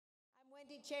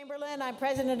Wendy Chamberlin. I'm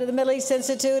president of the Middle East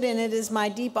Institute, and it is my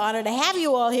deep honor to have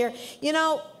you all here. You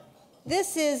know,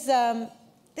 this is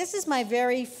my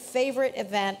very favorite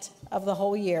event of the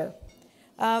whole year.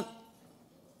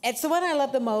 It's the one I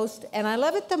love the most, and I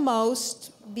love it the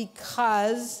most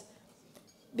because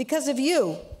of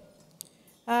you.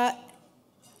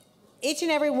 Each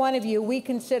and every one of you, we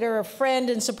consider a friend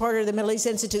and supporter of the Middle East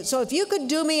Institute. So if you could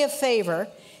do me a favor,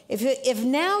 if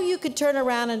now you could turn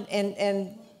around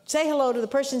and say hello to the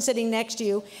person sitting next to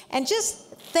you and just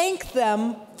thank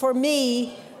them for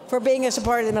me for being a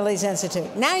supporter of the Middle East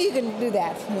Institute. Now you can do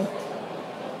that.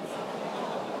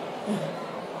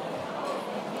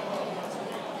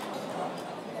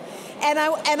 And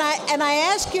I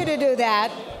ask you to do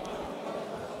that.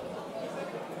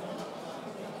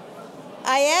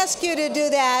 I ask you to do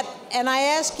that, and I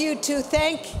ask you to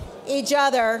thank each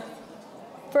other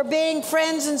for being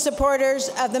friends and supporters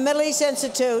of the Middle East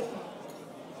Institute.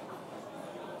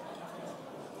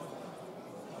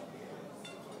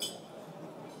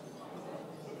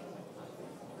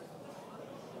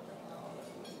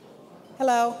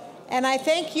 Hello. And I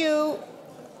thank you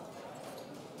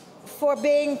for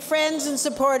being friends and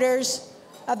supporters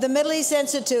of the Middle East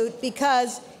Institute,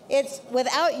 because it's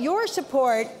without your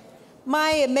support,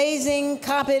 my amazing,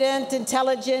 competent,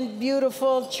 intelligent,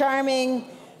 beautiful, charming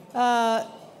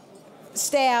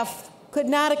staff could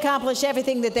not accomplish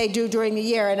everything that they do during the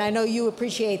year, and I know you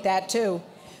appreciate that too.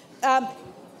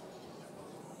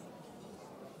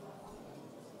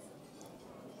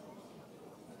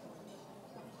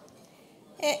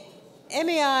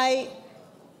 MEI,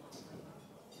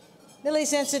 Middle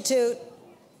East Institute,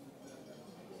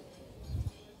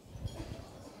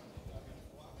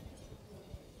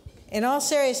 in all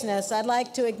seriousness, I'd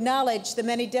like to acknowledge the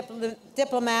many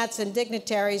diplomats and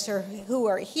dignitaries who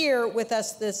are here with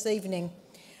us this evening.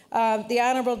 The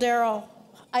Honorable Darrell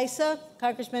Issa,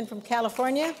 Congressman from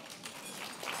California.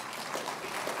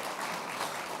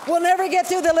 We'll never get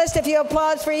through the list if you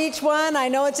applaud for each one. I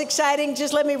know it's exciting.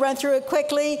 Just let me run through it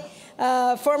quickly.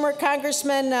 Former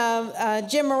Congressman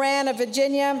Jim Moran of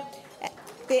Virginia.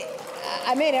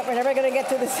 I mean it. We're never going to get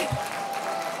through this.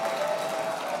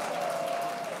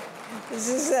 This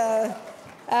is the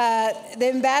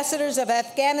ambassadors of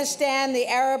Afghanistan, the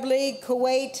Arab League,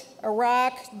 Kuwait,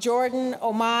 Iraq, Jordan,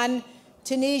 Oman,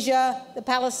 Tunisia, the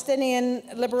Palestinian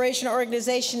Liberation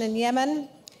Organization in Yemen.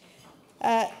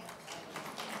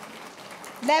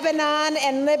 Lebanon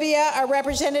and Libya are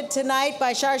represented tonight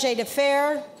by Charge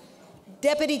d'Affaires,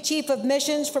 Deputy Chief of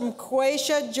Missions from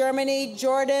Croatia, Germany,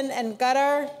 Jordan, and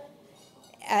Qatar.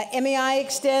 MEI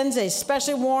extends a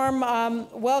specially warm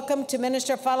welcome to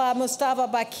Minister Falah Mustafa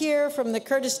Bakir from the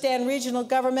Kurdistan Regional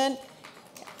Government,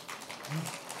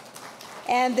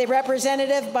 and the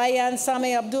representative Bayan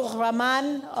Sami Abdul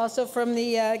Rahman, also from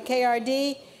the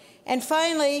KRD. And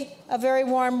finally, a very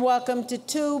warm welcome to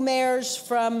two mayors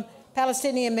from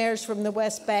Palestinian mayors from the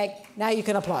West Bank. Now you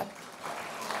can applaud.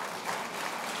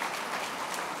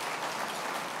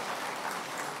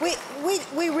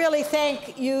 We really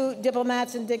thank you,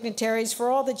 diplomats and dignitaries, for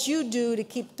all that you do to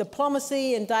keep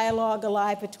diplomacy and dialogue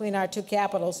alive between our two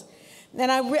capitals.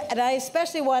 And I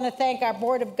especially want to thank our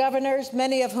Board of Governors,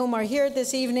 many of whom are here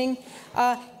this evening,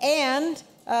 and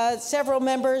several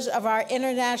members of our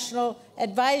International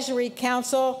Advisory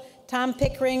Council, Tom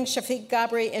Pickering, Shafiq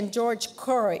Gabri, and George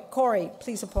Corey.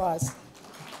 Please applause.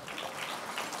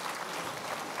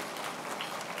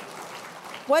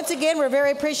 Once again, we're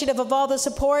very appreciative of all the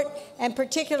support, and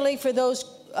particularly for those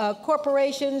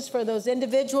corporations, for those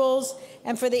individuals,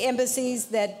 and for the embassies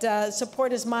that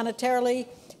support us monetarily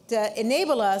to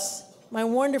enable us, my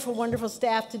wonderful, wonderful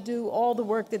staff, to do all the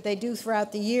work that they do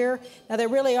throughout the year. Now, there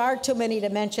really are too many to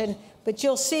mention, but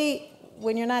you'll see,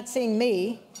 when you're not seeing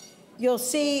me, you'll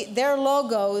see their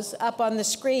logos up on the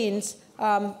screens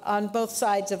on both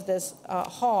sides of this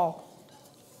hall.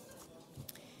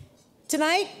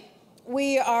 Tonight,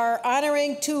 we are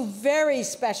honoring two very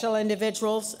special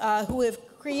individuals who have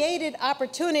created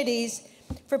opportunities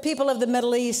for people of the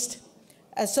Middle East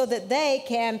so that they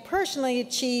can personally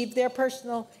achieve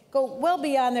go well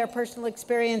beyond their personal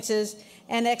experiences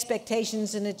and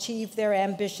expectations and achieve their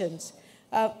ambitions.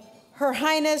 Her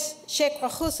Highness Sheikh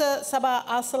Rahusa Sabah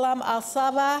Al-Salam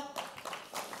Al-Sabah,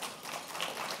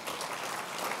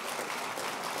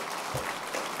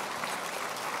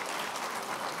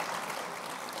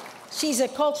 she's a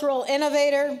cultural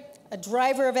innovator, a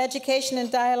driver of education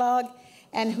and dialogue,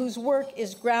 and whose work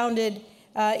is grounded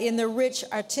in the rich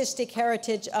artistic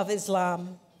heritage of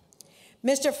Islam.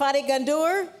 Mr. Fatih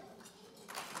Gandour,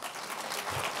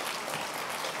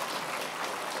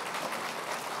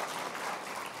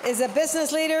 is a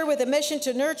business leader with a mission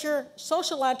to nurture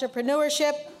social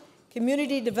entrepreneurship,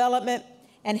 community development,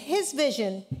 and his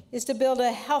vision is to build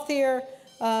a healthier,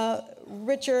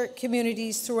 richer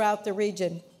communities throughout the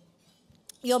region.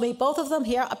 You'll meet both of them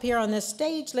up here on this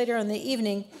stage later in the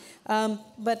evening,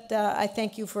 but I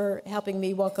thank you for helping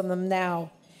me welcome them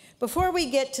now. Before we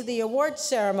get to the awards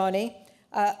ceremony,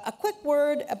 a quick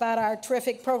word about our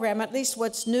terrific program, at least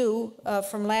what's new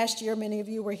from last year. Many of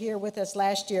you were here with us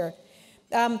last year.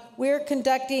 We're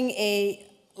conducting a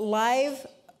live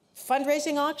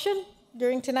fundraising auction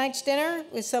during tonight's dinner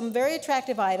with some very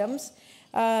attractive items.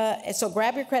 So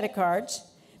grab your credit cards.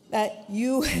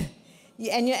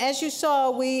 And as you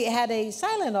saw, we had a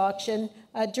silent auction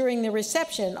during the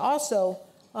reception, also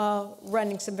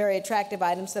running some very attractive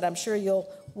items that I'm sure you'll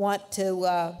want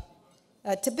to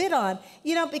bid on.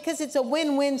 You know, because it's a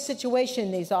win-win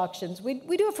situation, these auctions. We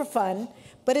do it for fun,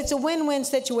 but it's a win-win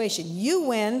situation. You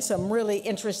win some really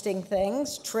interesting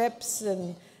things, trips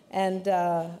and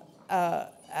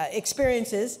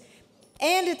experiences,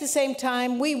 and at the same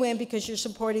time, we win because you're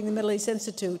supporting the Middle East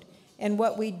Institute and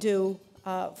what we do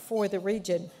for the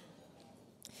region.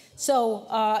 So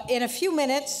in a few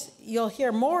minutes, you'll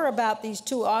hear more about these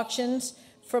two auctions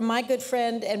from my good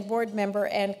friend and board member,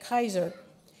 Ann Kaiser.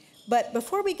 But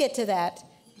before we get to that,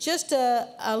 just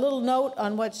a little note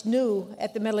on what's new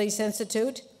at the Middle East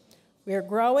Institute. We're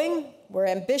growing, we're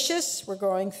ambitious, we're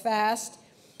growing fast.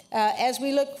 As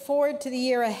we look forward to the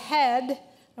year ahead,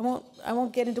 I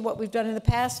won't get into what we've done in the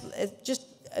past, just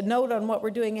a note on what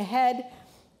we're doing ahead.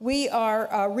 We are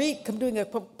doing a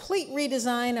complete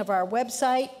redesign of our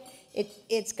website.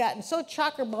 It's gotten so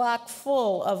chock-a-block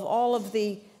full of all of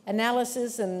the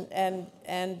analysis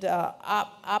and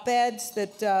op-eds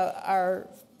that our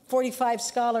 45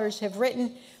 scholars have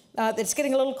written. It's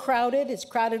getting a little crowded. It's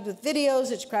crowded with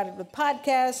videos. It's crowded with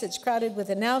podcasts. It's crowded with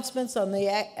announcements on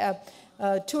the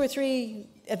 2 or 3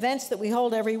 events that we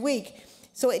hold every week.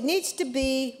 So it needs to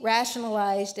be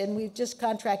rationalized, and we've just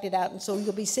contracted out, and so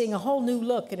you'll be seeing a whole new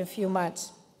look in a few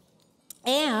months.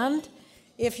 And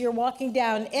if you're walking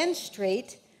down N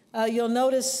Street, you'll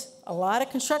notice a lot of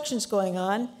constructions going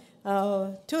on.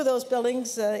 2 of those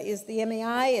buildings is the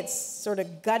MEI. It's sort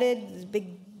of gutted. There's a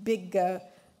big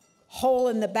hole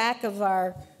in the back of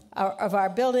our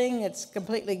building. It's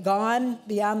completely gone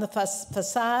beyond the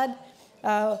facade.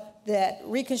 That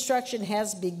reconstruction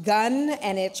has begun,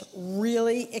 and it's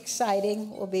really exciting.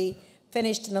 Will be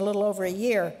finished in a little over a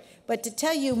year. But to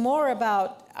tell you more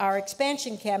about our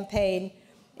expansion campaign,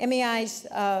 MEI's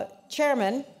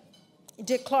chairman,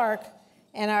 Dick Clark,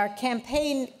 and our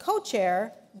campaign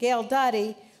co-chair, Gail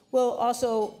Dottie, will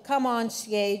also come on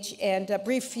stage and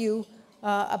brief you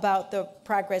about the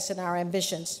progress in our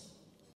ambitions.